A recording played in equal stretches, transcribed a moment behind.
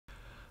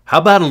How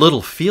about a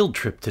little field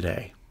trip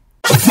today?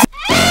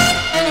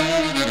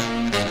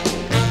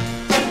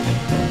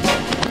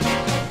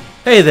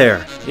 Hey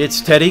there, it's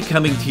Teddy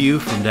coming to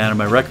you from down in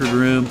my record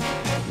room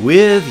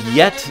with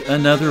yet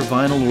another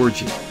vinyl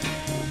orgy.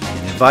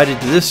 And invited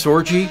to this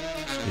orgy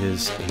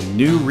is a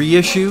new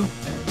reissue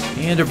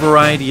and a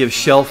variety of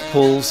shelf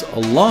pulls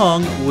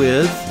along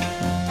with,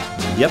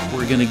 yep,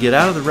 we're going to get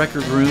out of the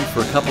record room for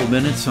a couple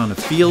minutes on a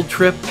field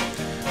trip.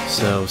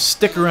 So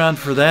stick around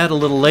for that a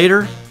little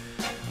later.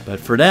 But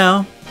for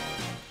now,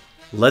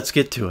 let's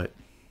get to it.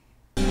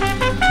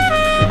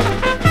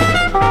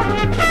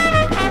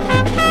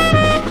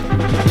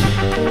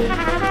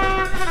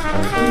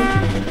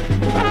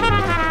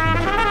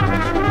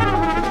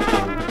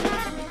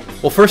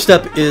 Well, first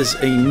up is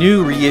a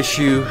new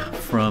reissue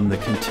from the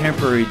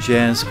Contemporary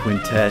Jazz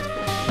Quintet.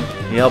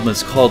 The album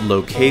is called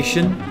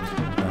Location.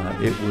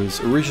 It was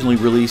originally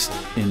released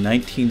in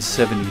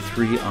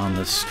 1973 on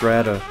the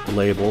Strata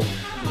label,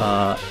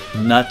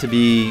 not to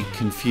be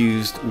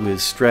confused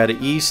with Strata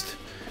East,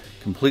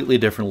 completely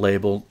different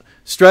label.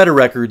 Strata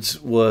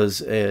Records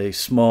was a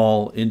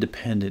small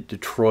independent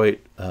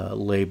Detroit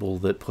label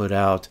that put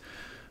out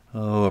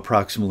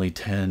approximately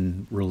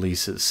 10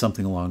 releases,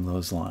 something along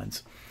those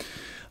lines.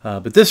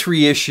 But this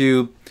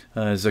reissue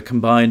is a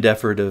combined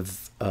effort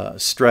of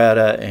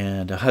Strata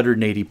and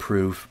 180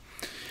 proof.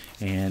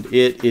 And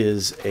it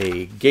is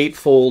a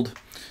gatefold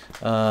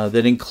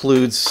that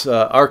includes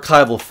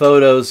archival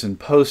photos and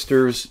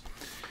posters.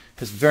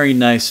 Has a very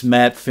nice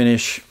matte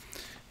finish.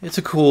 It's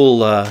a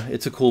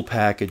cool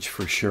package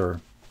for sure.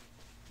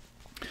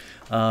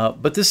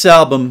 But this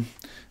album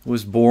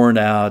was born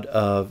out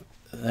of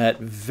that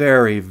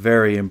very,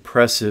 very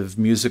impressive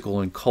musical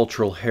and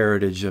cultural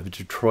heritage of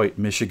Detroit,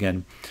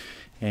 Michigan.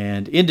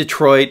 And in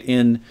Detroit,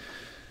 in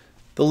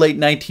the late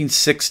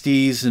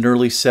 1960s and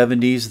early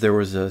 70s, there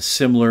was a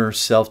similar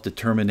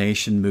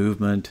self-determination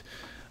movement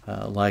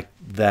like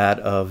that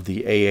of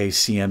the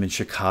AACM in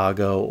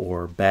Chicago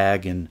or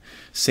BAG in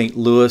St.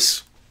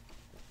 Louis.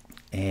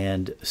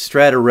 And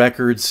Strata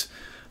Records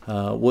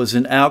was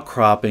an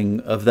outcropping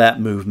of that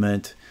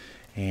movement,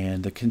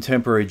 and the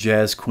Contemporary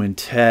Jazz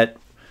Quintet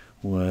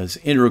was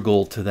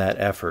integral to that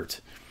effort.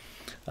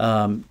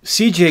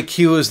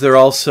 CJQ, as they're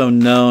also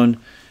known,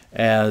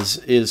 as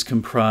is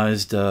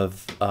comprised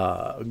of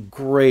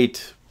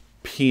great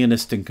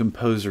pianist and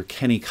composer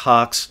Kenny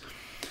Cox,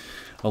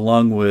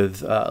 along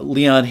with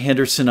Leon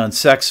Henderson on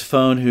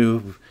saxophone,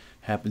 who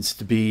happens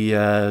to be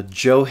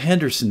Joe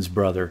Henderson's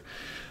brother.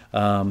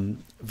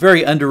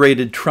 Very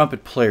underrated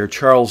trumpet player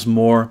Charles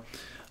Moore,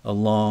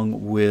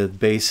 along with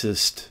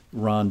bassist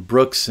Ron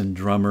Brooks and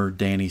drummer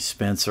Danny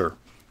Spencer.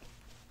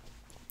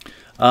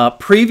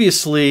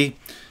 Previously,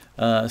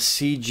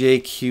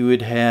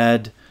 CJQ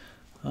had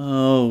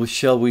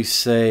shall we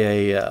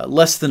say, a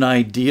less than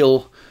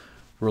ideal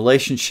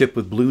relationship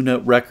with Blue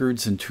Note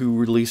Records and two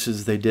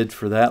releases they did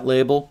for that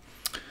label.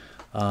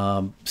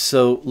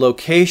 So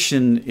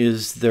Location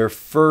is their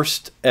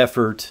first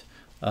effort,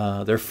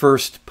 their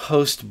first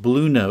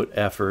post-Blue Note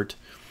effort.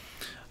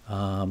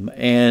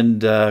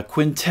 And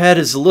Quintet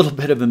is a little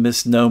bit of a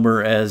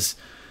misnomer, as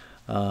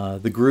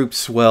the group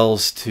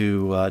swells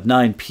to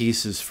 9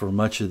 pieces for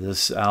much of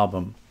this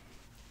album.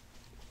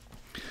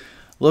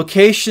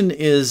 Location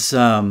is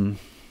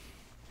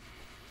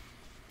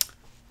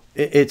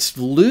it's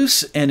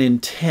loose and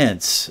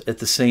intense at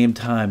the same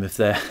time, if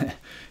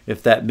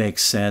that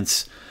makes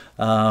sense.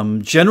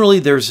 Generally,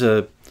 there's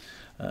a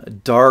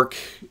dark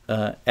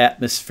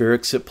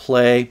atmospherics at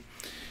play,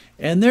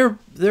 and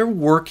they're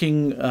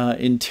working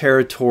in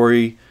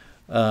territory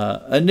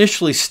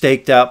initially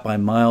staked out by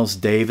Miles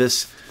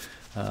Davis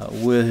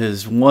with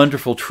his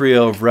wonderful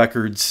trio of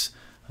records,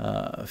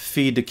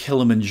 Feed to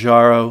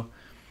Kilimanjaro,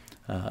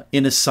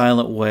 In a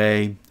Silent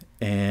Way,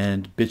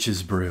 and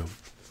Bitches Brew.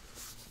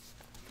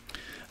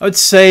 I would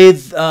say,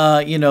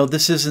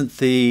 this isn't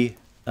the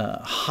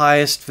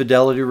highest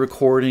fidelity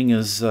recording,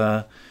 as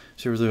there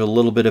was a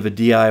little bit of a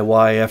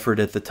DIY effort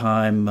at the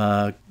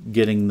time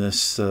getting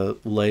this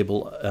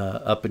label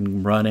up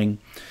and running.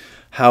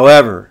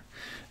 However,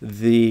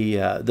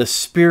 the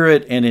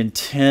spirit and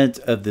intent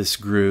of this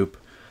group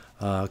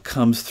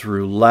comes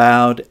through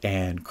loud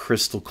and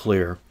crystal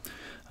clear.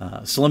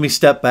 So let me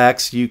step back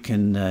so you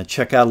can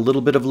check out a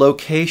little bit of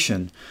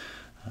Location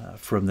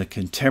from the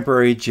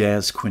Contemporary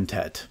Jazz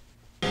Quintet.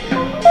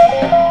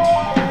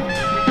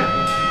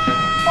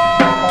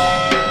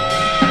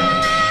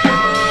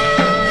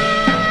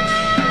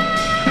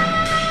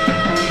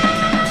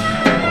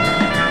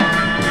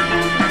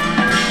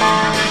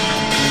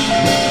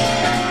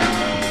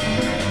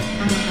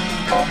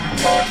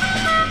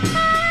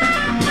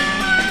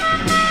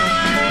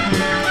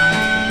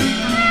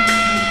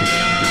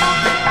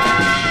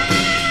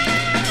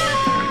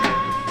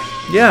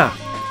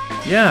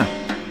 Yeah.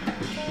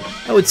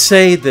 I would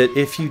say that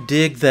if you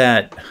dig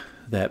that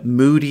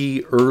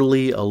moody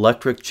early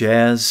electric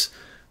jazz,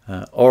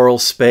 aural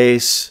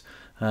space,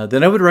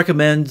 then I would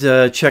recommend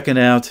checking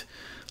out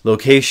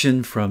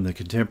Location from the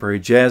Contemporary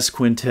Jazz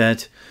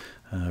Quintet.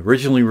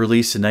 Originally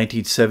released in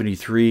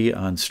 1973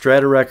 on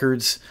Strata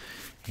Records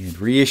and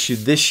reissued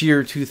this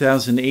year,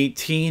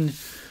 2018,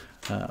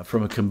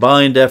 from a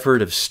combined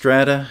effort of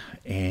Strata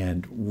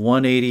and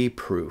 180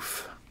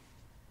 Proof.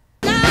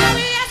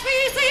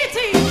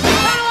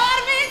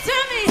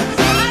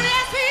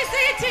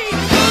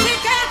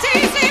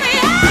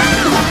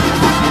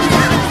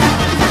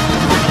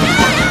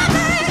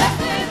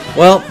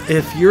 Well,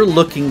 if you're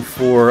looking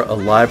for a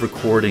live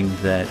recording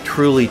that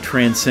truly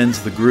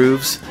transcends the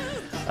grooves,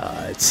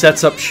 it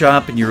sets up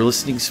shop in your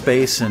listening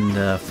space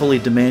and fully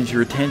demands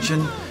your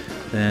attention,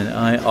 then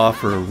I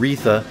offer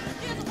Aretha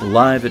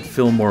live at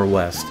Fillmore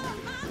West.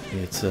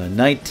 It's a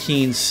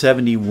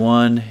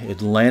 1971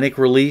 Atlantic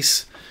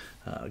release,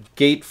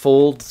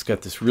 gatefold. It's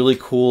got this really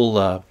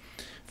cool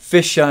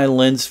fisheye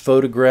lens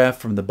photograph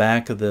from the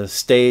back of the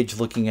stage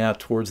looking out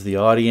towards the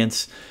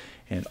audience,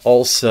 and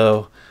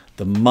also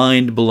the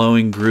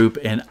mind-blowing group,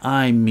 and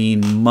I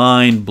mean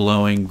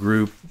mind-blowing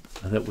group,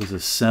 that was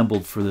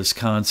assembled for this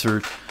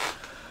concert.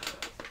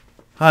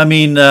 I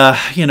mean,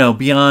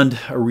 beyond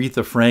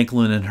Aretha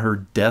Franklin and her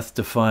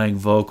death-defying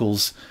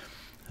vocals,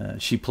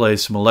 she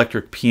plays some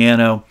electric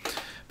piano,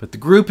 but the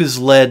group is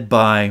led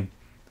by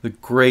the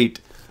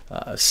great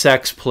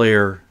sax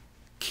player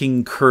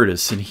King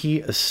Curtis, and he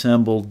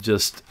assembled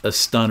just a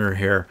stunner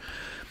here.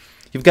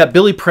 You've got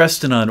Billy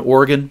Preston on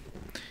organ.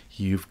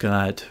 You've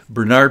got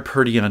Bernard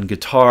Purdie on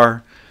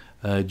guitar,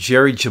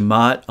 Jerry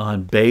Jemmott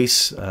on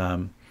bass,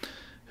 Jerry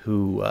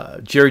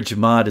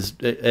Jemmott is,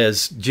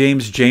 as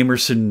James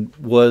Jamerson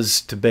was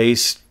to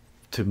bass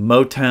to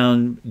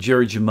Motown,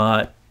 Jerry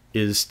Jemmott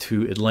is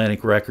to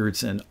Atlantic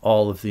Records and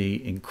all of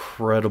the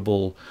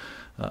incredible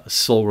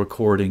soul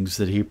recordings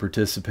that he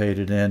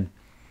participated in.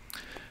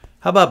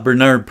 How about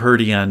Bernard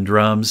Purdie on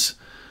drums,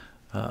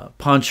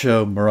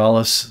 Pancho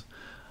Morales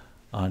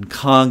on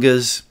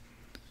congas.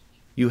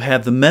 You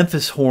have the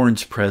Memphis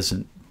Horns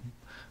present,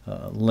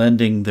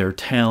 lending their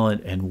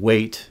talent and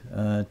weight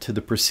to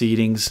the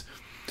proceedings.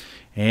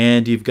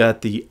 And you've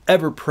got the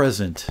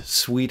ever-present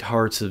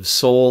Sweethearts of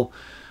Soul,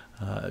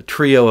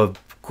 trio of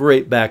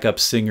great backup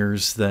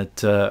singers that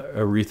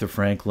Aretha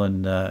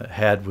Franklin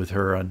had with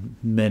her on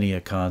many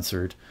a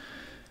concert.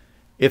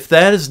 If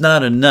that is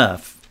not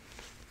enough,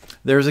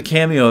 there's a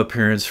cameo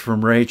appearance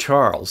from Ray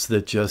Charles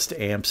that just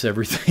amps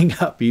everything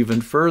up even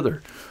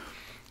further.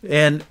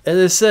 And as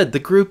I said, the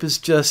group is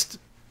just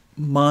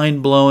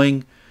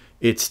mind-blowing.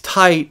 It's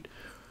tight,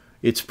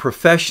 it's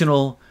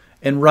professional,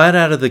 and right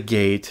out of the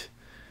gate,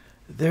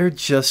 they're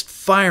just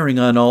firing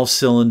on all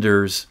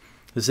cylinders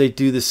as they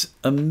do this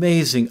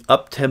amazing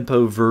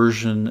up-tempo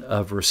version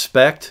of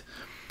Respect.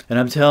 And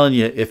I'm telling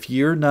you, if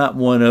you're not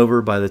won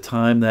over by the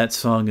time that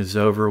song is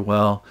over,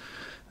 well,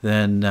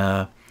 then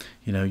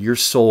your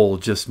soul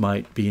just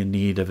might be in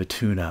need of a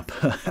tune-up.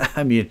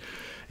 I mean,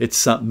 it's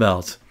something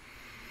else.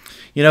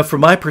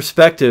 From my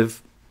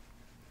perspective,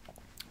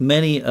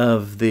 many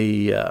of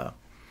the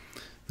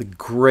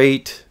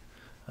great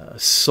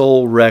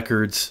soul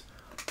records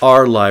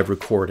are live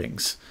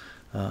recordings.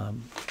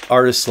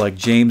 Artists like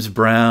James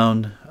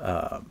Brown,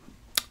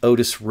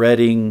 Otis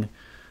Redding,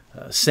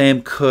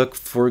 Sam Cooke,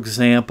 for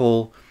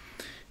example,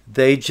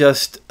 they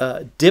just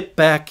dip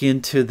back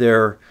into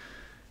their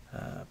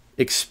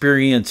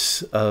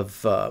experience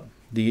of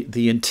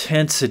the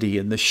intensity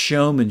and the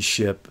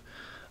showmanship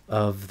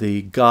of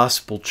the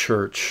gospel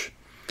church,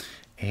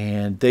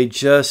 and they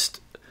just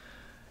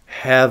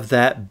have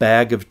that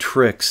bag of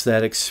tricks,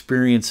 that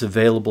experience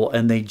available,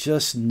 and they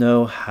just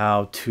know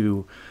how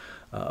to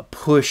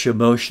push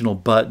emotional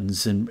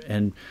buttons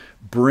and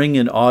bring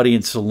an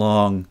audience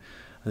along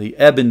the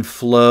ebb and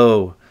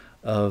flow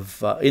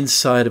of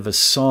inside of a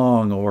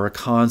song or a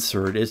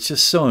concert. It's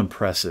just so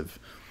impressive.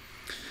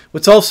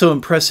 What's also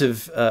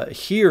impressive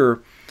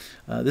here,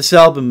 this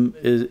album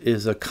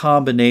is a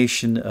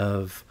combination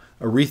of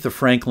Aretha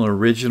Franklin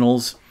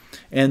originals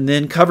and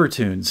then cover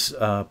tunes,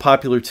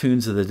 popular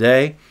tunes of the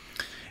day.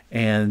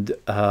 And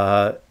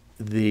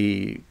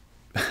the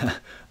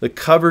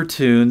cover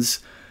tunes,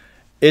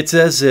 it's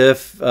as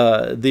if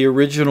the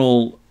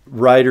original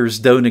writers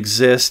don't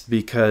exist,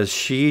 because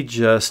she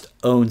just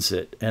owns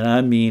it. And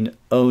I mean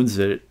owns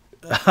it.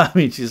 I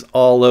mean, she's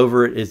all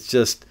over it. It's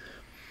just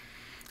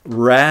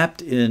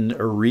wrapped in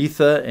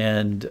Aretha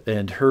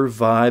and her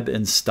vibe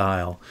and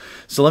style.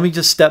 So let me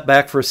just step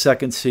back for a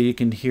second so you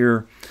can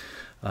hear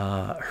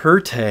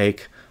her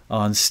take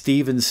on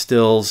Stephen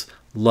Stills'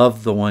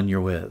 Love the One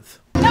You're With.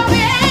 Don't be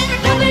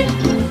angry,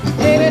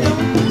 baby,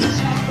 don't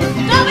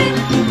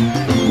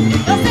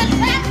sit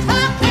back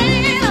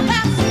talking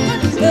about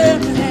some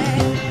good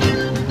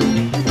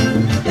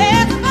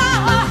there's a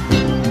bar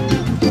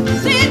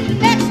sitting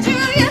next to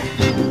you.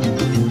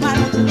 Why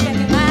don't you check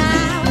him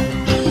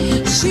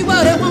out? See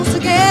what he wants to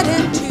get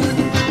into.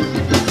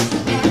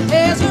 And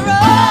there's a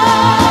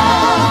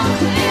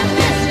rose in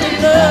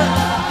this love.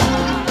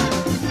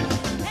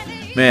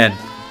 Man,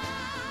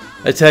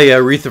 I tell you,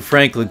 Aretha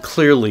Franklin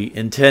clearly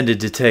intended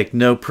to take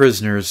no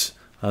prisoners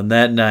on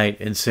that night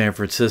in San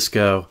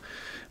Francisco,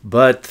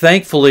 but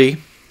thankfully,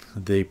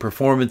 the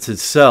performance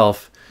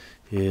itself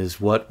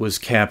is What Was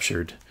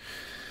Captured.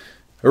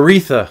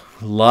 Aretha,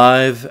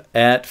 live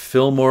at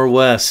Fillmore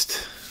West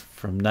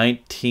from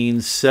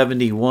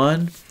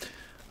 1971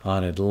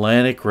 on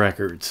Atlantic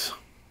Records.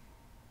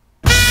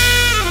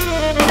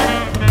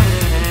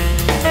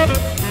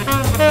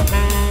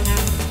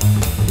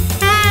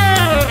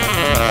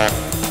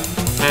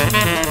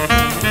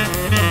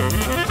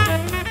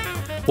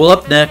 Well,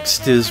 up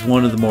next is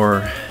one of the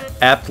more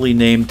aptly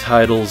named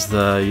titles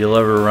you'll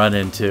ever run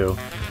into.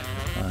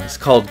 It's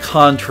called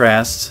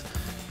Contrasts,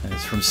 and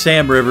it's from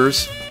Sam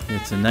Rivers.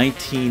 It's a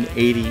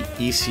 1980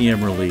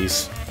 ECM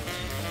release.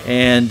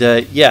 And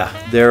yeah,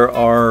 there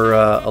are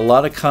a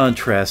lot of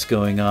contrasts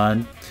going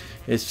on.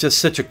 It's just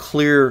such a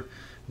clear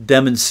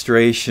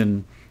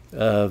demonstration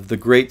of the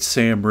great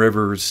Sam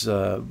Rivers'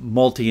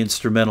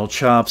 multi-instrumental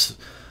chops,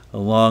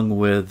 along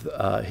with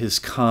his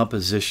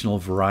compositional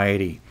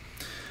variety.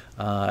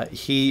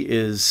 He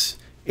is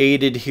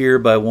aided here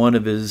by one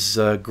of his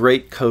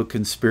great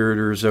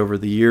co-conspirators over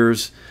the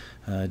years,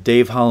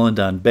 Dave Holland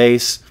on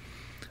bass,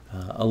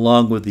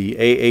 along with the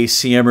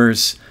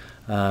AACMers,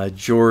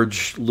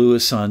 George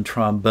Lewis on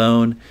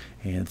trombone,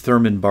 and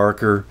Thurman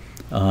Barker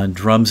on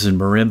drums and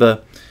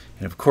marimba.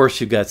 And of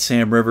course you've got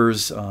Sam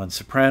Rivers on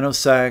soprano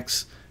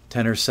sax,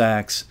 tenor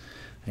sax,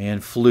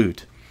 and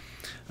flute.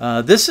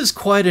 This is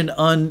quite an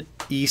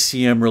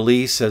un-ECM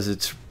release, as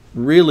it's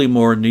really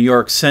more New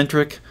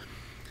York-centric.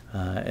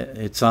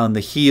 It's on the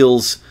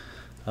heels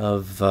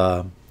of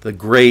the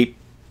great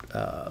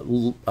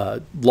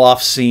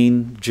loft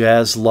scene,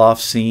 jazz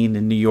loft scene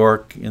in New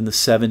York in the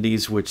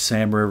 70s, which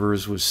Sam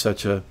Rivers was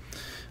such a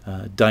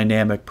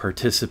dynamic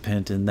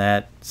participant in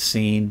that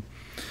scene.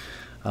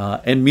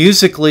 And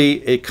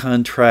musically, it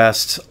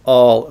contrasts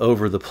all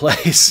over the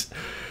place.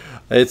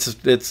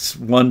 It's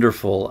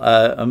wonderful.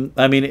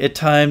 I mean, at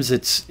times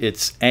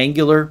it's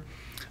angular,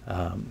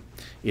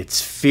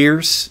 it's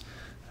fierce,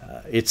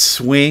 it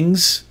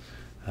swings,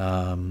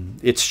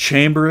 it's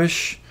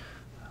chamberish,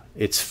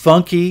 it's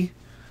funky,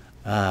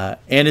 and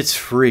it's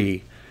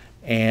free.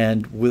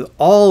 And with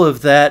all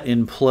of that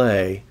in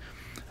play,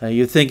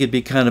 you'd think it'd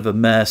be kind of a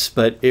mess,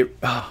 but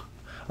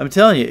I'm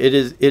telling you, it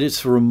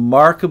is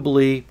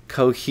remarkably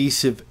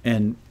cohesive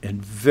and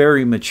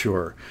very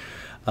mature.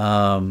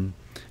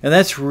 And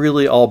that's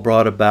really all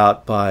brought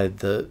about by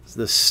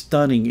the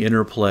stunning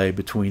interplay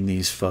between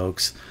these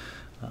folks.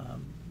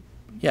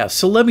 Yeah,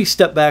 so let me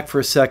step back for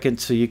a second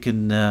so you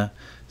can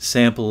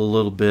sample a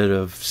little bit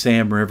of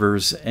Sam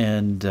Rivers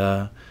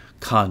and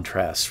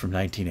Contrasts from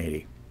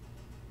 1980.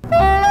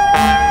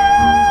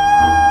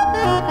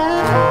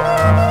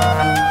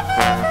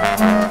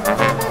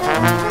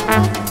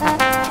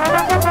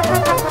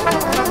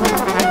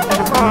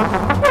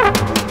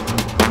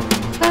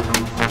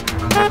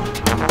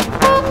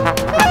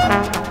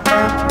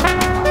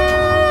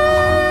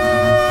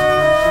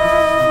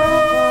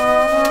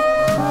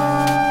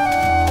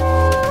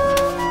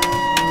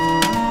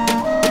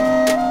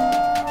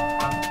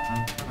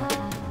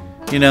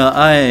 You know,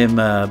 I am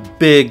a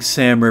big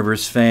Sam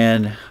Rivers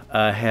fan.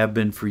 I have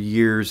been for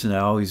years, and I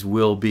always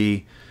will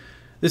be.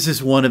 This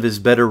is one of his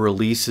better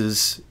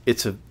releases.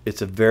 It's a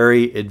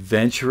very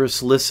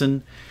adventurous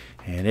listen,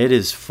 and it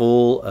is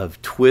full of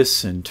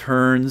twists and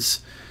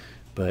turns,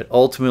 but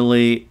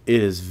ultimately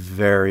it is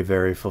very,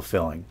 very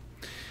fulfilling.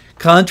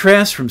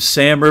 Contrast from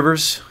Sam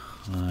Rivers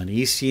on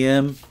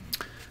ECM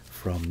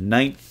from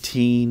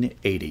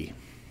 1980.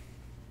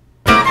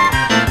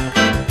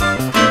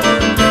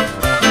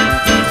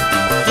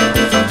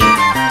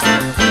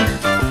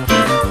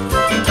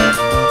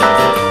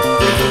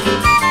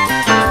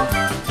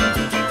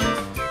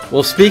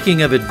 Well,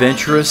 speaking of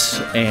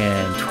adventurous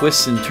and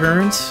twists and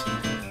turns,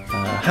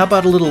 how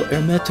about a little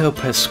Hermeto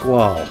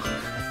Pasquale?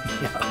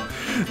 Yeah,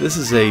 this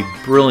is a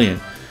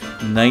brilliant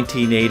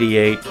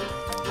 1988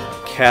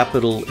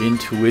 Capitol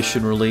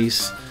Intuition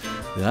release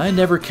that I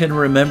never can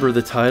remember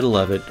the title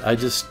of it. I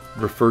just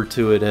refer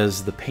to it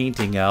as the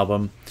Painting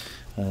Album.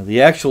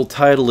 The actual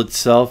title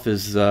itself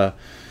is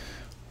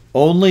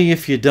Only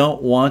If You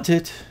Don't Want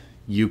It,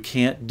 You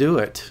Can't Do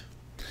It.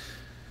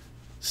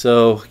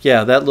 So,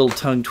 yeah, that little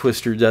tongue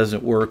twister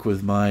doesn't work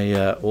with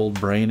my old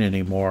brain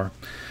anymore.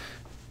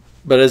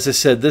 But as I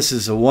said, this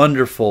is a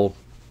wonderful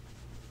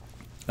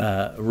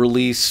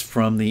release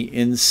from the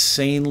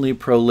insanely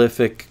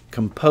prolific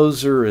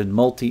composer and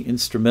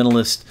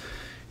multi-instrumentalist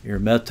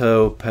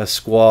Hermeto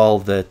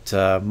Pasquale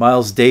that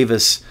Miles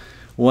Davis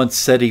once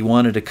said he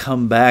wanted to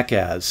come back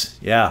as.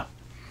 Yeah.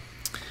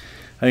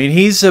 I mean,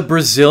 he's a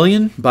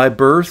Brazilian by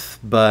birth,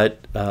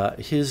 but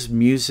his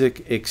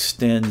music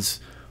extends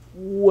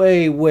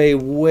way, way,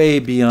 way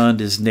beyond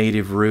his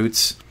native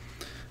roots.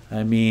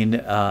 I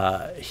mean,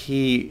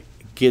 he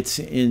gets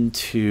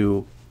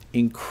into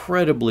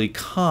incredibly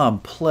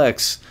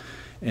complex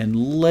and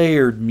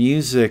layered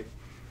music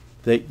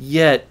that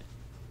yet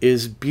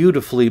is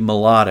beautifully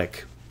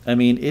melodic. I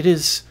mean, it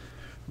is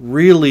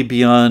really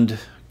beyond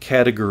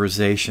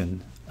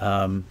categorization.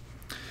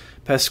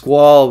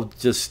 Pasquale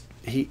just,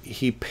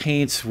 he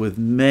paints with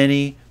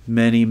many,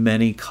 many,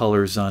 many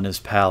colors on his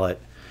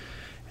palette.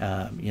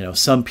 You know,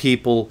 some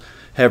people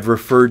have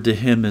referred to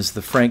him as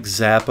the Frank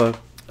Zappa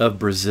of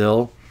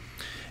Brazil.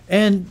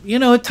 And, you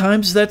know, at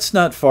times that's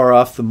not far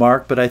off the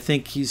mark, but I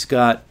think he's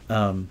got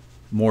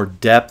more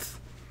depth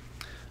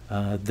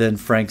than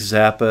Frank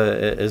Zappa,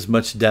 as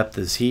much depth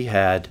as he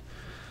had.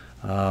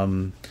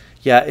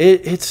 Yeah,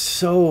 it's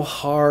so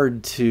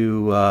hard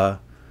to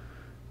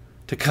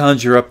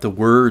conjure up the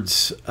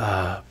words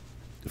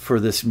for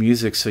this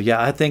music. So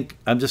yeah, I think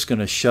I'm just going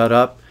to shut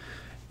up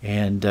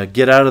and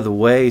get out of the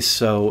way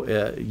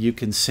so you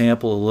can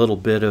sample a little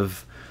bit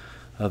of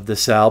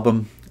this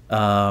album.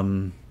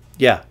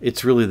 Yeah,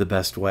 it's really the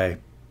best way.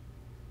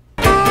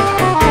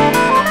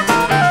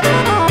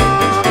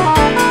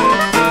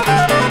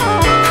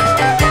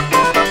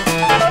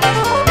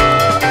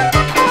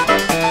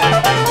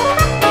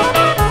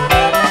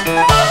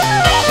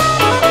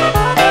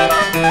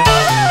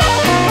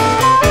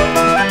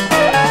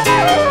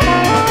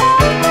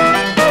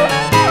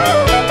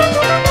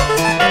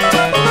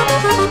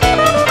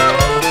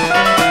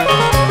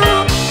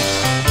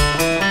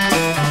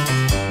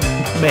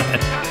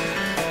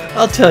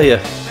 I'll tell you,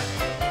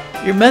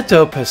 your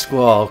Metto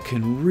Pasquale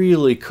can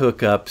really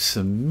cook up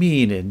some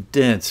mean and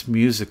dense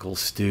musical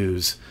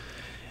stews.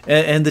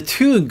 And the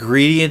two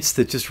ingredients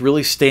that just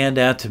really stand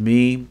out to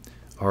me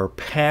are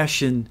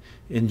passion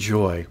and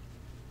joy.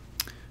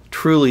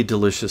 Truly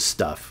delicious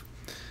stuff.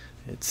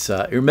 It's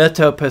your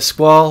Metto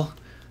Pasquale,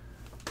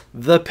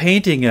 the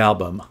painting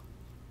album.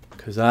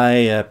 Because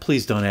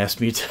please don't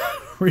ask me to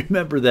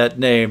remember that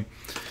name.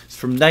 It's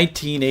from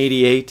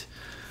 1988.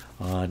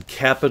 On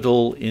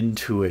Capital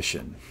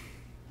Intuition.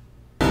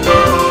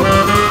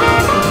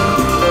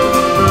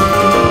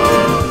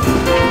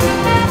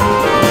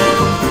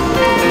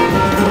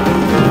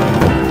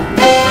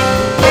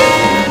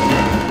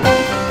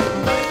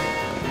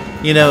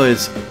 You know,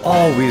 it's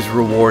always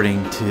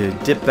rewarding to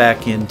dip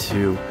back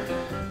into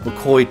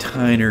McCoy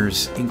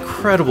Tyner's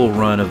incredible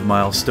run of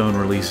milestone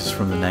releases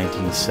from the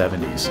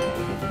 1970s.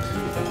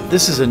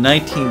 This is a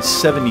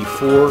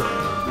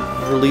 1974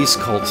 release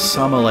called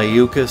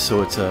Samalayuca,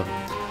 so it's a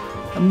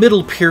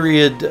middle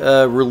period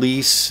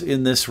release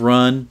in this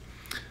run,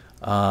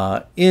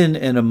 in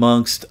and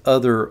amongst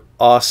other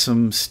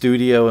awesome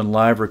studio and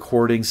live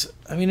recordings.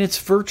 I mean, it's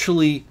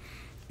virtually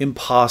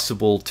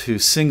impossible to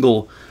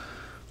single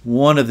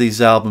one of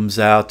these albums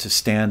out to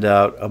stand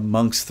out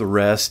amongst the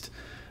rest.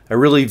 I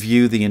really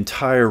view the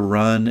entire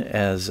run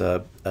as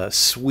a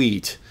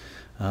suite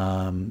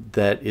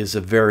that is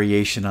a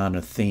variation on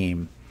a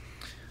theme.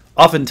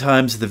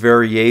 Oftentimes the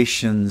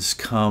variations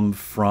come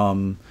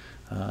from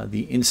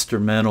the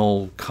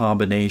instrumental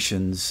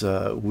combinations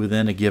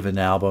within a given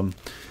album,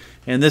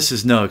 and this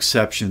is no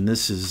exception.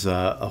 This is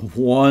a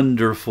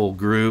wonderful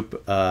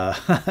group,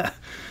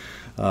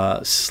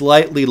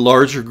 slightly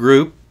larger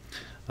group.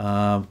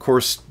 Of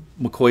course,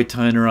 McCoy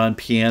Tyner on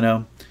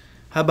piano.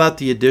 How about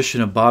the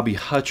addition of Bobby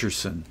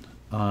Hutcherson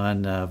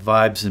on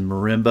vibes and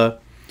marimba?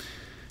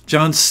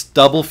 John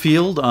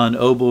Stubblefield on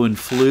oboe and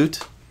flute.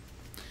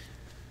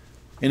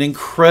 An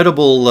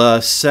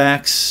incredible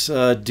sax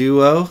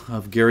duo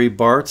of Gary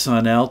Bartz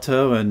on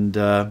alto and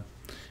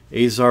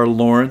Azar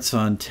Lawrence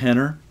on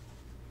tenor.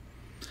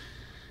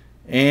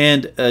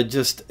 And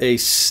just a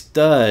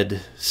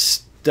stud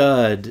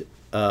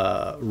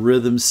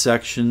rhythm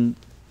section.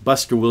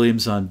 Buster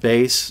Williams on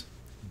bass,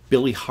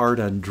 Billy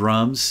Hart on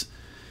drums,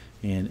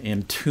 and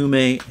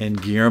Mtume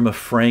and Guillermo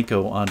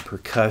Franco on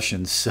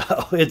percussion. So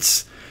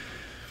it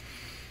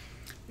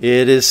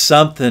is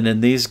something,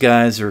 and these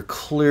guys are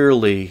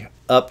clearly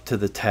up to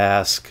the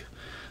task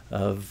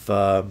of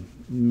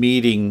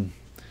meeting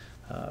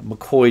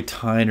McCoy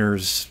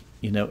Tyner's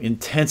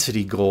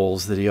intensity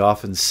goals that he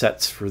often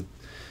sets for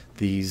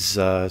these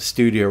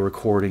studio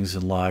recordings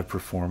and live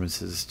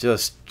performances.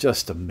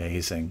 Just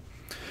amazing.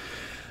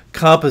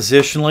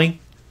 Compositionally,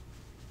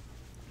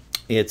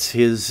 it's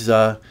his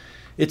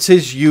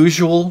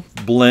usual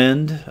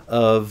blend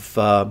of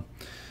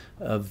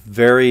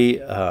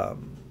very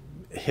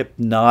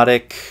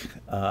hypnotic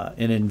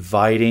and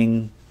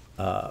inviting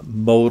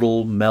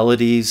modal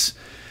melodies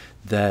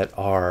that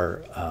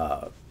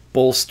are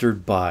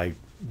bolstered by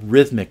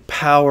rhythmic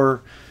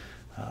power,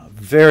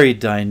 very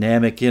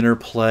dynamic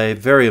interplay,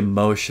 very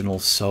emotional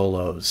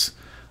solos.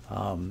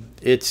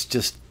 It's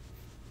just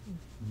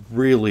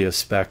really a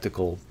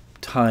spectacle,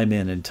 time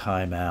in and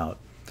time out.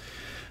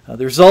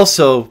 There's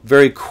also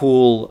very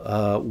cool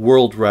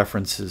world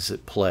references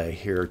at play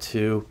here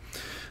too,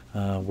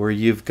 where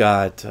you've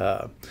got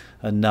a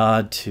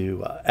nod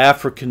to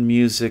African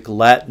music,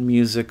 Latin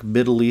music,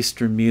 Middle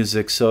Eastern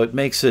music, so it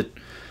makes it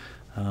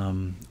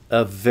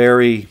a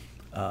very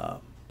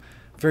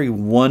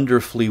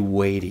wonderfully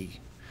weighty.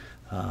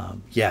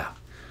 Yeah,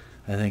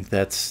 I think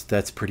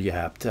that's pretty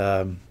apt.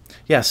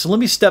 Yeah, so let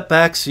me step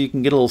back so you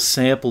can get a little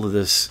sample of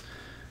this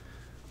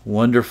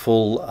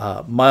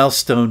wonderful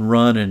milestone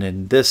run, and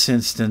in this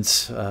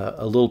instance,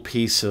 a little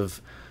piece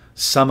of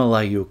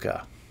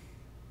Samalayuca.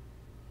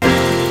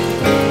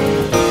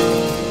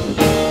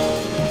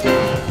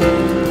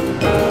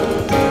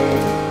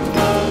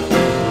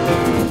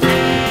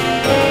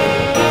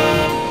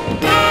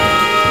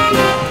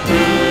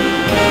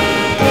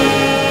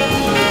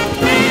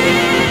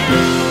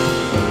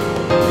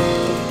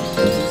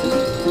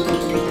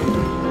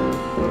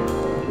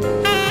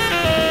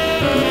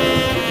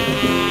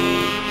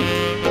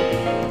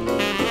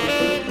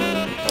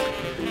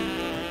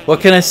 What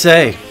can I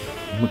say?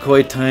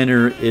 McCoy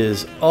Tyner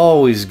is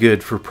always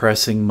good for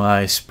pressing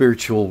my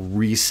spiritual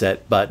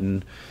reset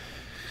button,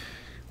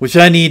 which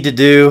I need to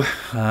do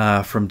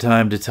from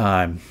time to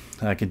time,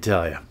 I can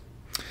tell you.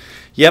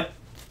 Yep,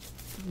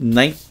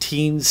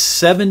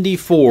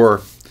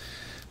 1974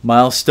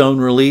 milestone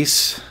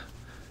release,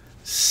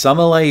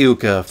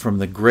 Samalayuka from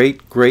the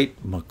great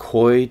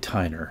McCoy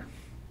Tyner.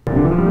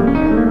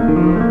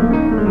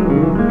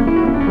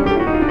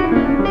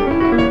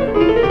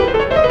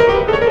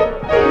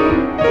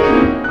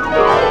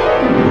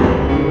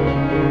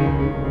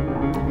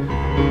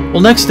 Well,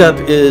 next up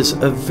is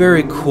a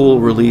very cool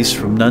release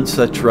from None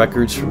Such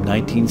Records from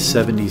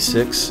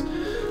 1976.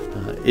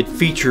 It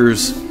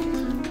features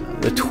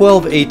the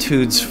 12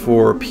 etudes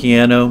for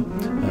piano,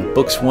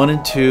 books 1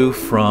 and 2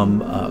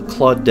 from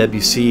Claude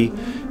Debussy,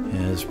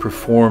 as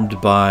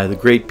performed by the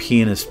great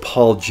pianist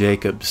Paul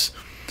Jacobs.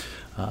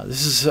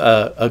 This is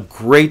a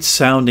great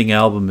sounding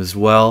album as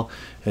well,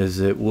 as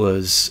it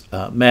was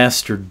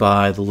mastered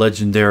by the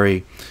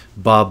legendary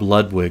Bob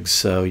Ludwig,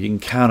 so you can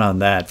count on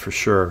that for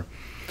sure.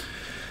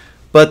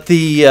 But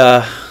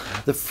the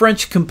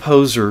French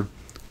composer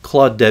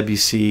Claude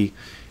Debussy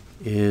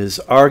is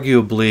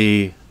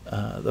arguably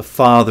the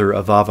father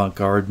of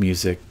avant-garde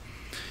music.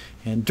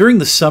 And during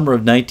the summer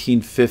of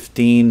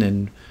 1915,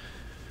 and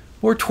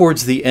more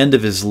towards the end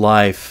of his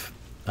life,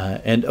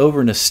 and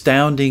over an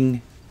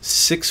astounding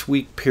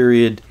 6-week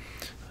period,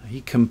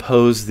 he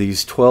composed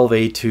these 12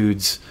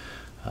 etudes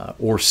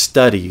or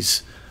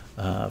studies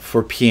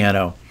for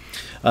piano.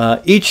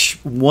 Each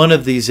one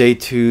of these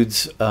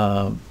etudes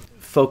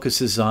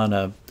focuses on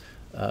a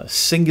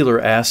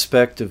singular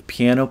aspect of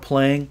piano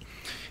playing,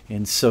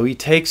 and so he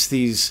takes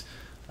these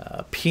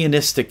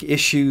pianistic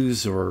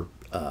issues or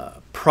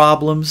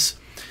problems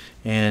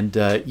and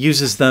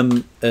uses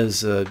them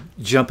as a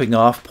jumping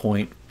off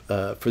point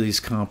for these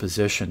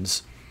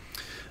compositions.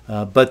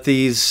 But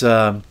these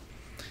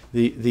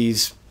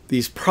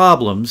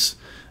problems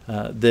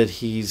that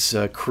he's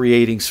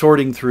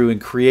sorting through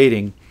and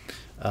creating,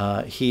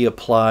 he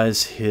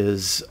applies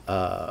his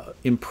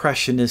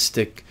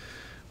impressionistic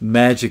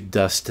magic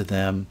dust to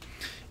them,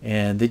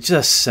 and they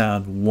just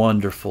sound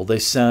wonderful. They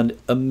sound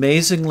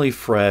amazingly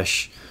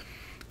fresh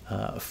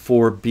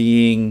for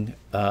being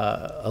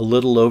a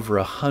little over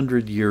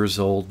 100 years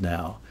old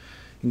now.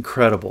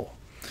 Incredible.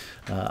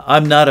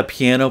 I'm not a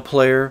piano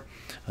player,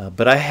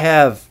 but I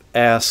have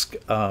asked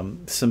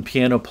some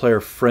piano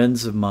player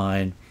friends of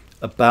mine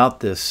about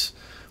this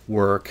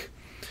work,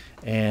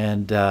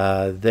 and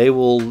they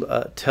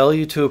will tell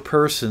you to a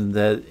person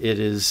that it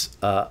is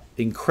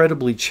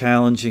incredibly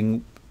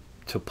challenging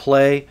to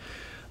play,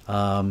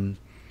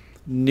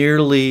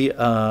 nearly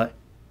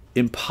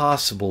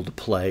impossible to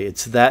play.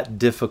 It's that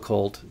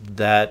difficult,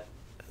 that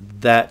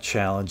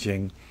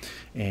challenging,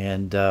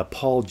 and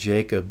Paul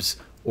Jacobs,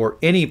 or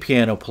any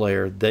piano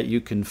player that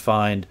you can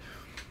find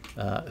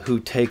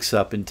who takes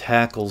up and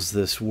tackles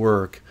this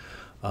work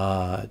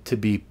to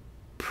be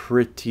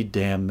pretty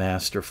damn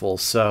masterful.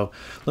 So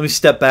let me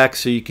step back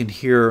so you can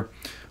hear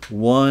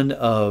one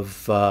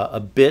of a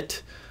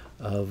bit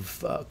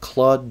of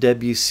Claude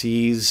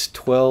Debussy's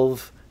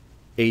 12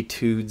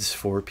 etudes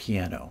for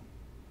piano.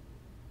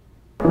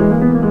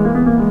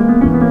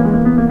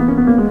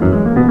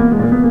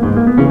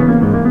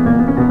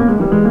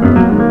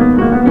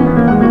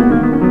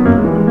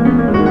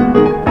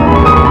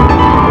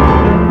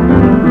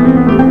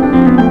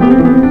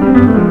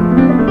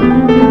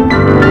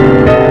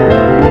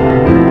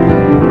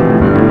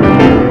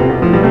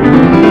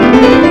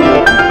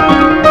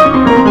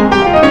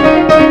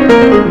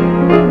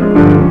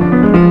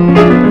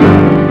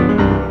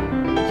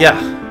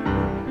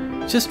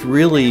 Yeah, just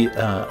really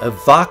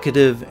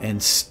evocative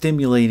and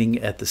stimulating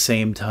at the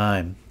same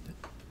time.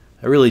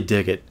 I really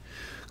dig it.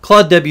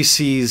 Claude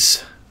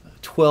Debussy's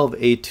 12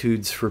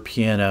 etudes for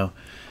piano.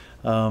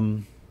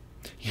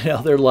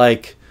 They're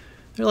like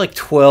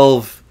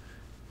 12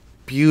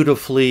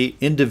 beautifully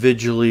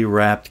individually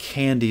wrapped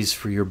candies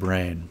for your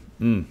brain.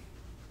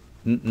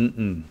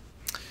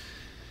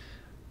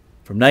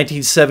 From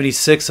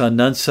 1976 on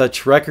None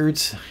Such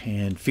Records,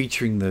 and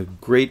featuring the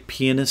great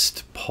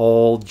pianist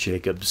Paul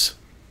Jacobs.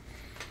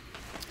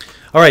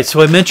 All right,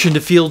 so I mentioned a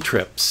field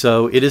trip,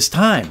 so it is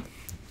time.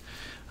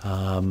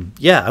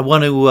 I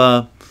want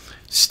to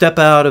step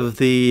out of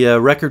the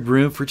record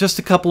room for just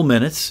a couple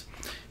minutes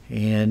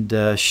and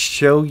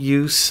show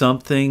you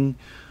something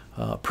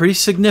pretty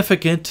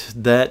significant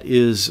that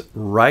is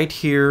right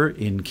here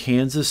in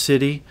Kansas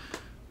City,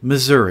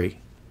 Missouri.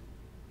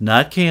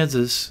 Not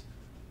Kansas,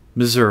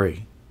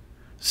 Missouri.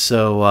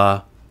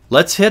 So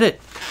let's hit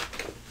it.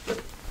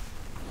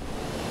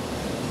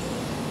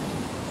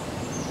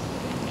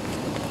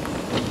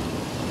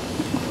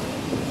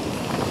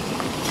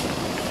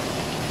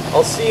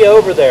 I'll see you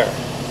over there.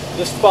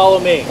 Just follow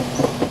me.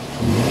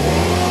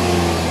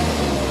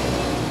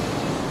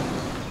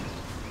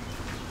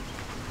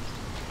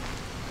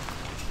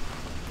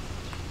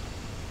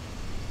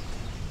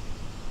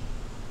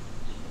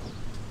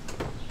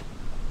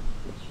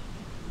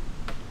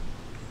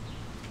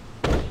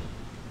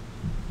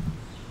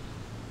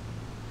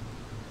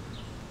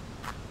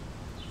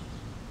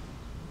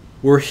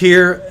 We're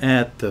here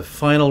at the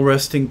final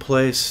resting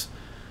place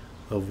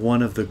of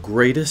one of the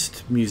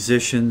greatest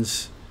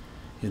musicians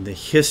in the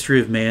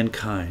history of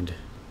mankind,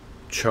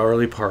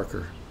 Charlie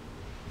Parker.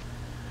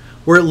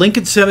 We're at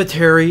Lincoln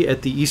Cemetery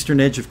at the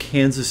eastern edge of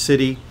Kansas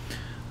City,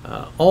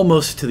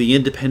 almost to the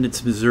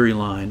Independence, Missouri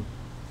line.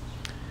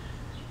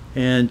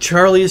 And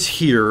Charlie is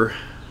here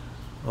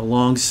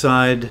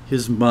alongside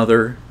his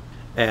mother,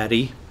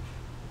 Addie.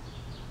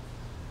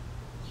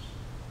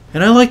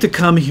 And I like to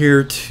come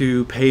here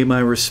to pay my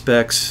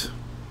respects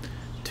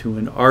to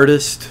an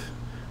artist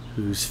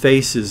whose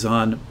face is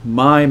on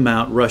my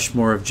Mount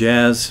Rushmore of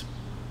jazz,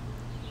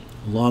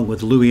 along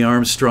with Louis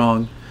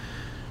Armstrong,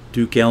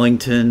 Duke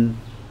Ellington,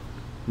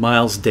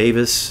 Miles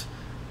Davis,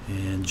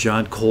 and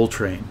John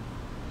Coltrane.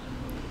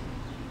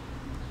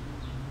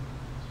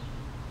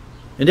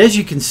 And as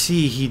you can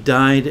see, he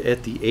died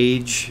at the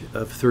age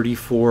of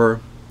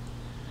 34,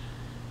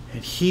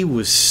 and he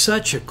was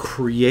such a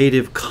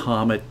creative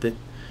comet that,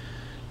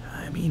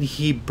 I mean,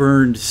 he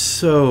burned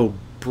so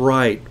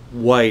bright,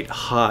 white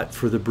hot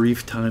for the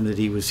brief time that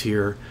he was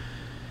here.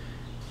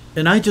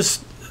 And I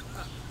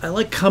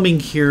like coming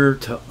here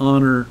to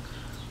honor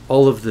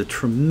all of the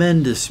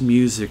tremendous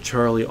music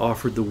Charlie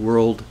offered the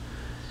world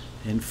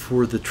and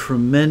for the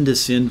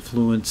tremendous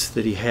influence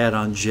that he had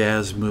on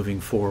jazz moving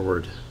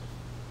forward.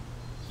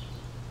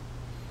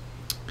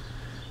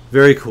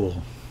 Very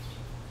cool.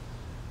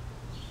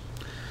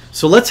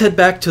 So let's head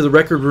back to the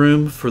record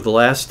room for the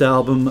last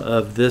album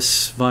of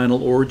this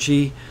vinyl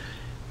orgy,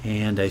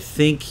 and I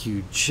think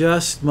you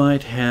just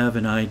might have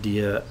an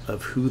idea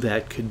of who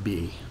that could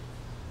be.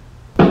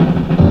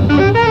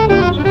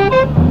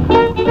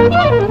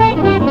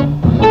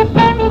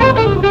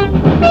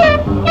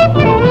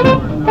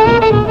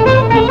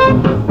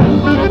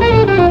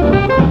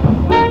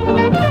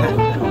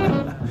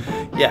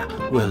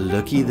 Yeah, well,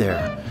 looky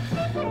there.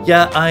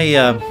 Yeah,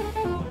 I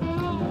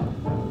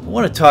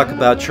want to talk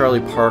about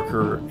Charlie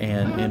Parker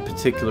and in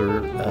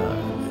particular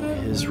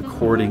his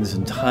recordings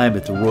and time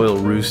at the Royal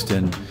Roost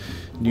in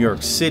New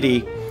York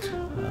City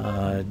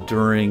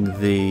during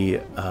the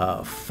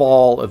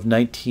fall of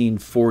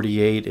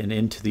 1948 and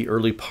into the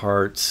early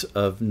parts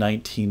of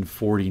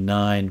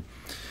 1949.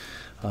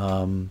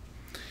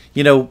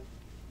 You know,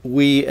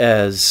 we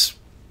as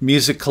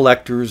music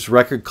collectors,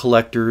 record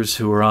collectors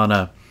who are on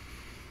a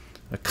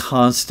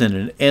constant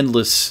and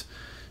endless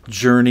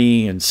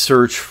journey and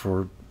search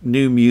for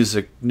new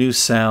music, new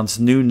sounds,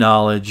 new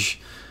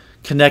knowledge,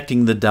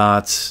 connecting the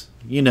dots.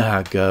 You know how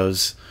it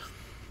goes.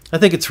 I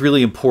think it's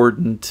really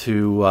important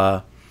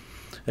to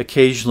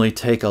occasionally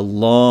take a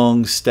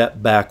long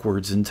step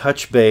backwards and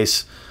touch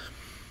base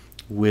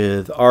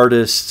with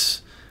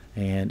artists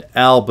and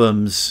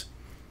albums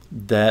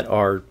that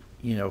are,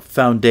 you know,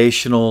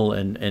 foundational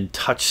and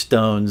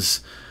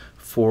touchstones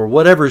for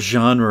whatever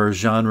genre or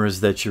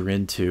genres that you're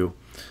into.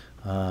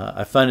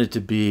 I find it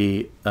to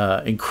be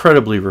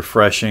incredibly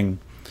refreshing,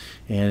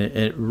 and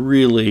it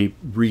really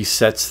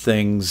resets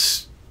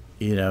things,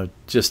 you know,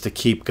 just to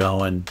keep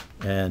going.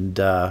 And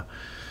I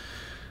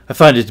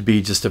find it to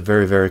be just a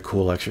very, very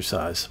cool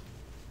exercise.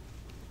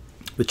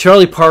 But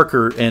Charlie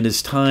Parker and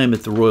his time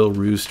at the Royal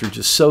Roost are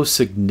just so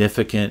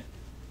significant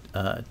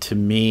to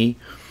me,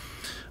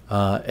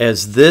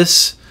 as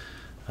this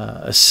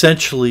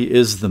essentially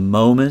is the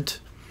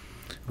moment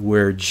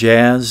where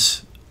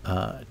jazz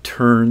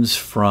turns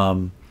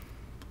from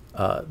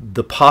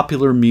the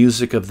popular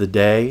music of the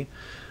day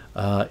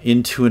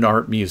into an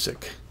art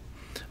music.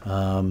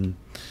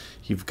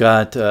 You've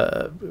got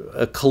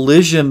a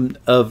collision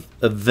of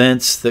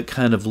events that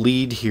kind of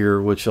lead here,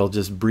 which I'll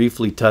just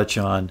briefly touch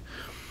on.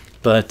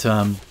 But,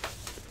 you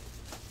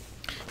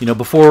know,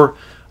 before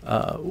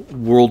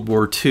World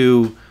War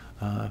II,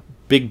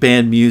 big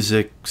band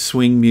music,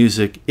 swing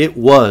music, it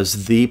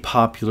was the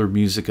popular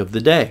music of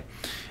the day.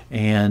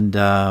 And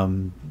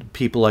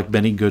people like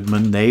Benny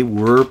Goodman, they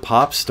were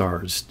pop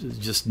stars,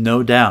 just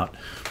no doubt.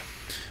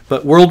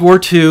 But World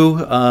War II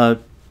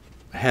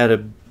had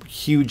a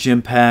huge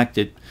impact.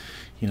 It,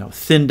 you know,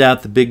 thinned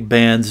out the big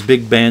bands.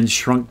 Big bands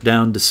shrunk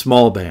down to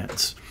small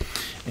bands.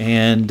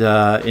 And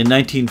in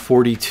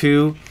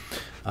 1942,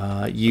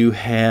 you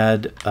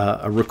had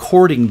a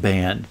recording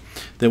ban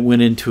that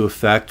went into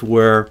effect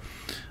where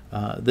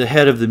the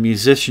head of the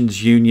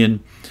Musicians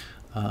Union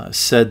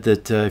said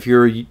that if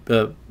you're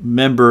a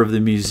member of the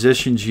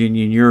Musicians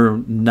Union, you're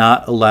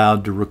not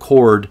allowed to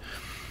record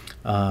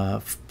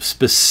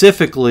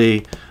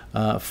specifically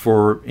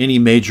for any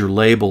major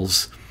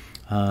labels.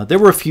 There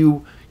were a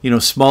few, you know,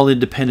 small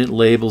independent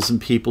labels and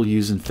people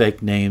using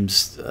fake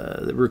names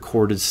that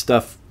recorded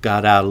stuff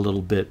got out a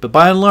little bit. But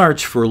by and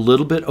large, for a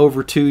little bit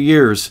over 2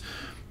 years,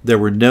 there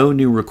were no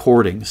new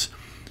recordings.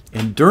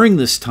 And during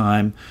this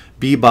time,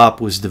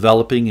 bebop was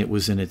developing. It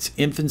was in its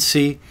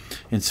infancy.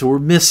 And so we're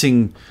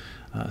missing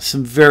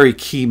some very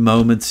key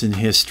moments in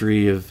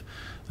history of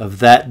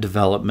that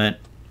development.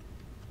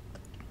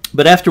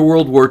 But after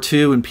World War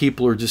II, and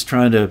people are just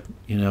trying to,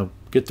 you know,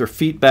 get their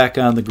feet back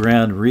on the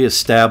ground,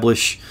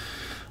 reestablish,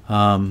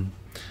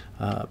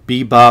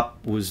 bebop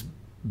was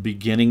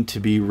beginning to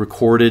be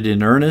recorded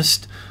in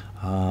earnest.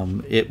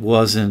 It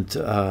wasn't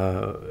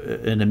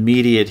an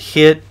immediate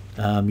hit.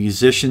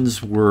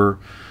 Musicians were,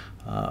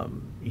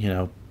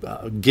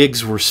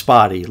 gigs were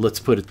spotty, let's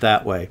put it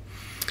that way.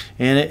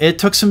 And it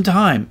took some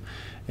time.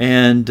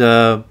 And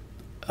around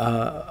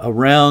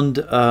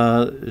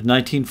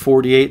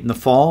 1948 in the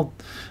fall,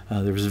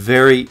 there was a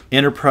very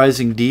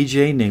enterprising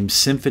DJ named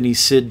Symphony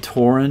Sid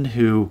Torin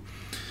who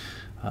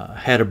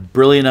had a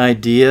brilliant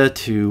idea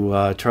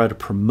to try to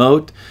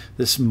promote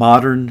this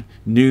modern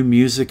new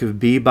music of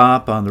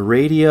bebop on the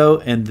radio.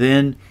 And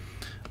then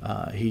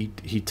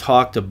he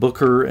talked a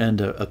booker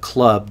and a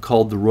club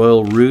called the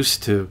Royal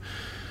Roost to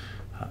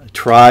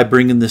try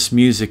bringing this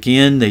music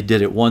in. They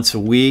did it once a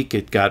week.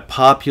 It got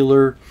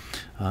popular.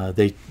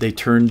 They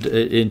turned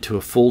it into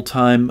a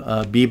full-time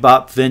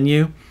bebop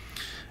venue.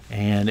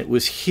 And it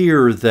was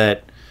here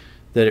that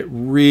it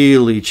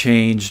really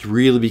changed,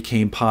 really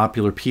became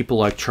popular. People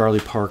like Charlie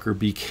Parker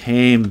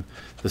became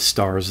the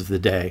stars of the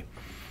day.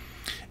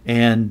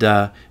 And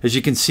as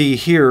you can see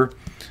here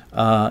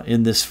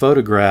in this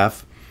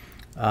photograph,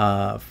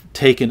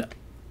 taken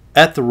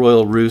at the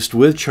Royal Roost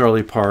with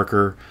Charlie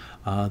Parker,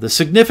 the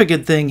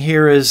significant thing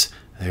here is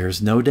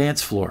there's no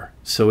dance floor.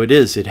 So it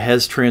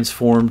has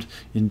transformed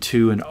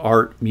into an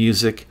art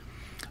music.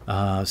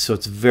 So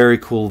it's very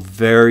cool,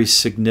 very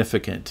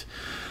significant.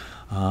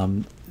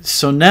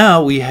 So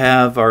now we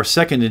have our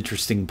second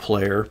interesting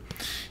player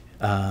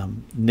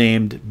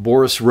named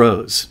Boris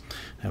Rose.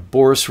 Now,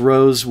 Boris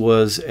Rose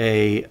was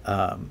a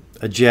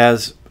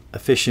jazz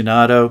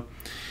aficionado,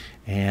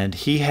 and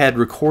he had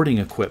recording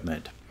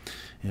equipment.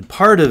 And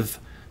part of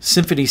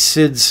Symphony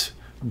Sid's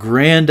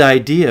grand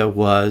idea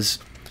was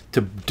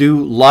to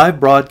do live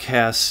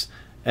broadcasts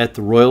at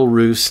the Royal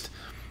Roost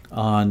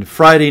on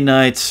Friday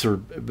nights, or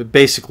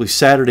basically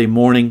Saturday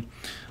morning,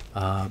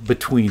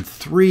 between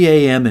 3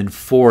 a.m. and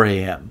 4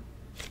 a.m.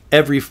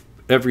 every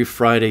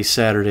Friday,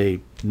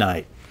 Saturday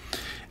night.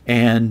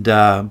 And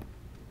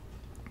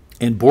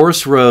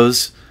Boris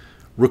Rose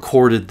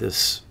recorded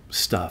this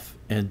stuff,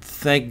 and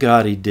thank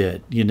God he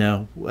did.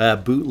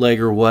 Bootleg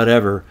or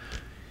whatever,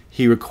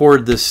 he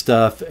recorded this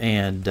stuff,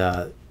 and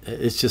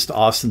it's just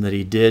awesome that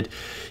he did.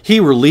 He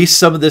released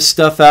some of this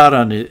stuff out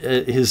on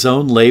his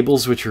own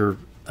labels, which are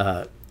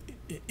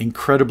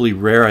incredibly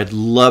rare. I'd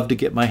love to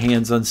get my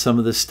hands on some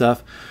of this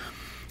stuff,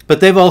 but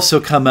they've also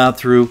come out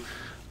through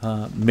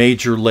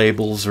major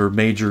labels or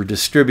major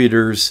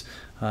distributors.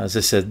 As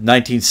I said,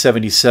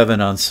 1977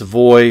 on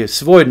Savoy.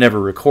 Savoy never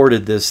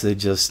recorded this. They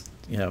just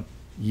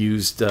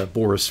used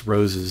Boris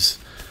Rose's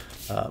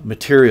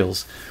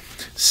materials.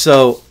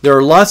 So there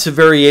are lots of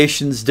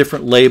variations,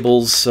 different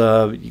labels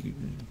to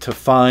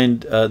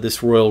find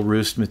this Royal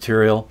Roost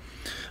material.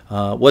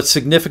 What's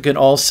significant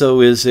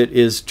also is it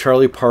is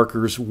Charlie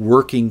Parker's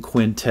working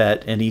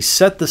quintet, and he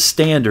set the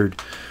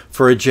standard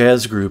for a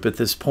jazz group at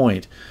this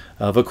point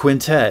of a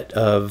quintet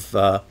of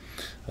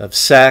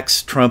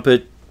sax,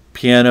 trumpet,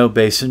 piano,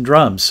 bass, and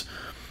drums.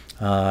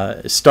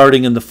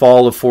 Starting in the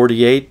fall of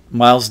 '48,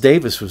 Miles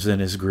Davis was in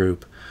his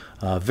group.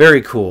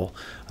 Very cool.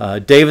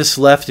 Davis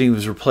left and he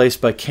was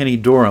replaced by Kenny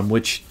Dorham,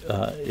 which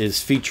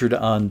is featured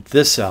on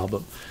this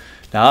album.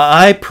 Now,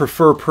 I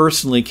prefer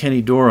personally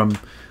Kenny Dorham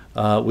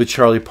with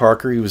Charlie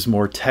Parker. He was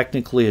more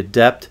technically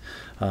adept.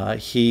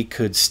 He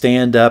could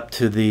stand up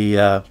to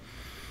the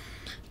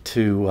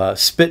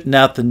spitting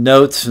out the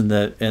notes and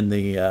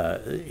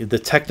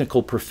the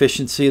technical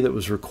proficiency that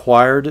was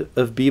required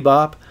of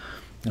bebop,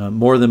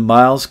 more than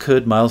Miles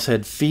could. Miles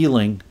had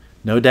feeling,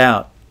 no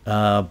doubt,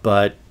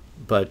 but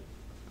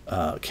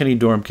Kenny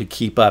Dorham could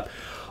keep up.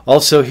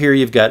 Also here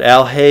you've got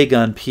Al Haig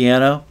on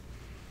piano,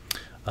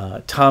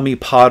 Tommy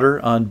Potter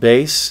on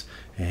bass,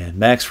 and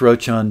Max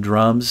Roach on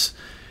drums.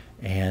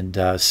 And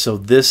so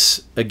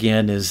this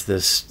again is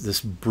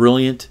this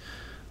brilliant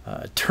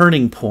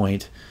turning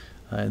point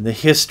in the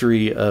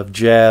history of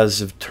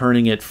jazz, of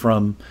turning it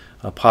from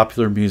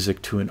popular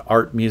music to an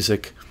art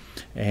music.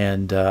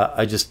 And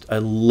I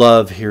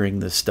love hearing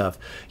this stuff.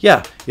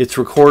 Yeah, it's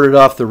recorded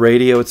off the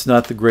radio. It's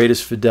not the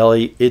greatest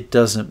fidelity. It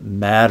doesn't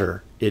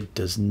matter. It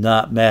does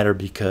not matter,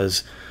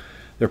 because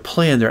they're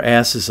playing their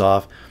asses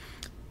off.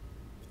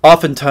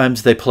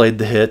 Oftentimes they played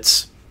the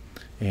hits.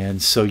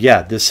 And so,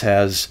 yeah, this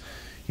has,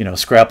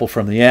 Scrapple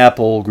from the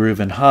Apple,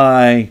 Groovin'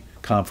 High,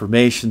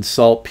 Confirmation,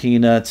 Salt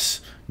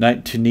Peanuts, Night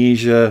in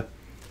Tunisia.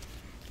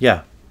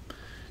 Yeah,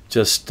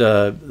 just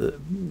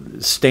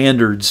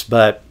standards,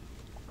 but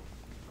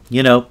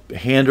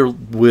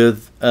handled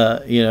with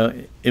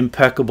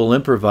impeccable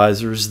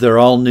improvisers. They're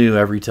all new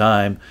every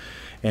time,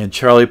 and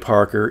Charlie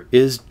Parker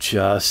is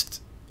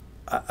just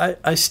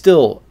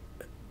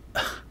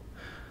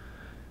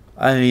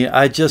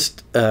I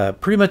just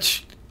pretty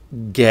much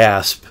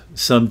gasp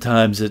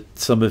sometimes at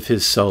some of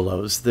his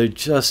solos. They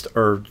just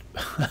are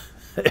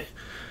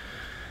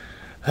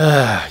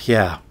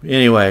yeah.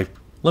 Anyway,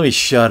 let me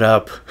shut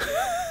up.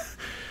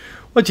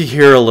 Why don't you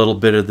hear a little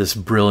bit of this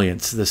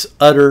brilliance, this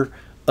utter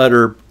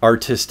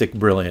artistic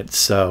brilliance.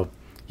 So,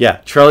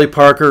 yeah, Charlie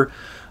Parker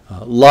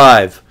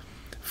live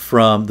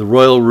from the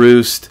Royal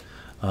Roost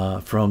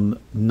from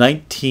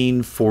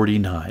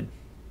 1949.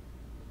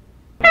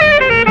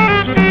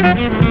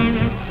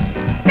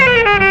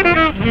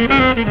 Oh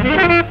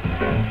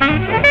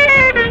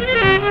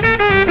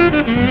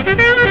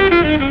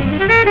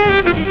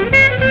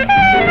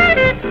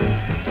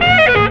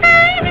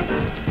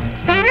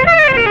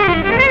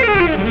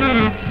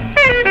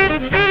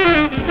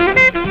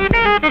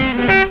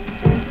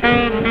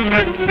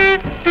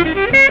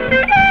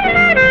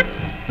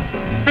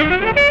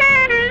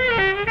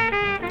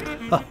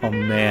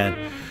man,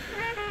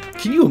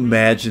 can you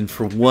imagine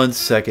for 1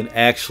 second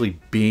actually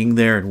being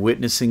there and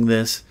witnessing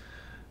this?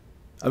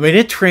 I mean,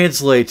 it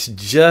translates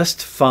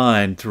just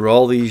fine through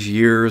all these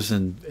years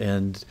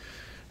and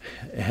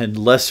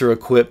lesser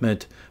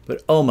equipment,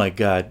 but oh my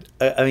God,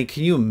 I mean,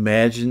 can you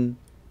imagine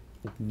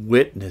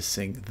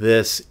witnessing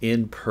this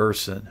in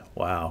person?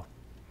 Wow,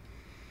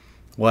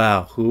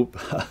 wow, who,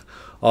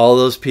 all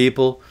those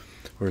people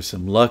were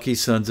some lucky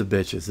sons of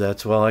bitches.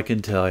 That's all I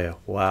can tell you.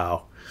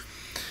 Wow.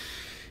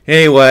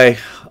 Anyway,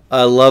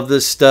 I love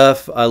this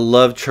stuff. I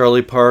love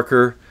Charlie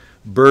Parker.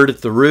 Bird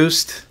at the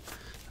Roost.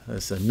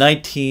 It's a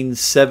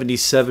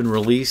 1977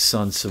 release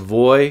on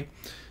Savoy.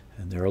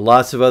 And there are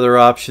lots of other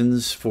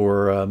options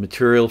for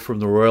material from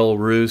the Royal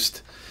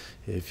Roost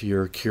if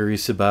you're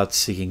curious about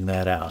seeking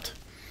that out.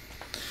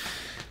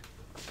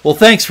 Well,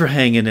 thanks for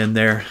hanging in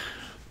there.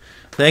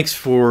 Thanks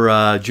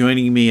for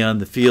joining me on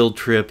the field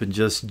trip and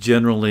just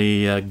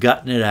generally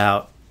gutting it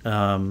out.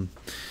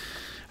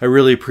 I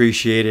really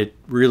appreciate it.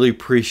 Really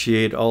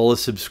appreciate all the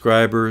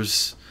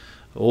subscribers,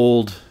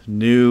 old,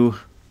 new,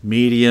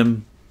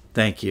 medium.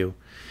 Thank you.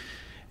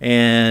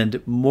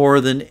 And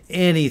more than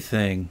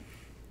anything,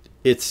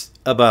 it's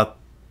about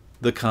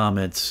the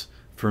comments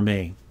for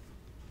me.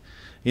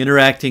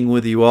 Interacting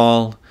with you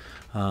all.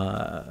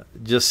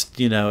 Just,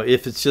 you know,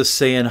 if it's just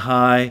saying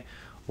hi,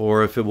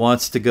 or if it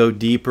wants to go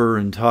deeper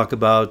and talk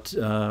about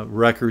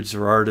records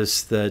or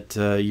artists that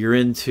you're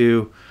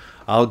into,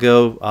 I'll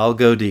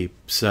go deep.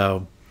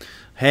 So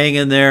hang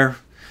in there,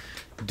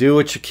 do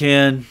what you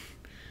can,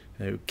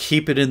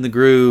 keep it in the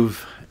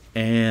groove,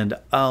 and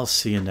I'll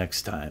see you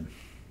next time.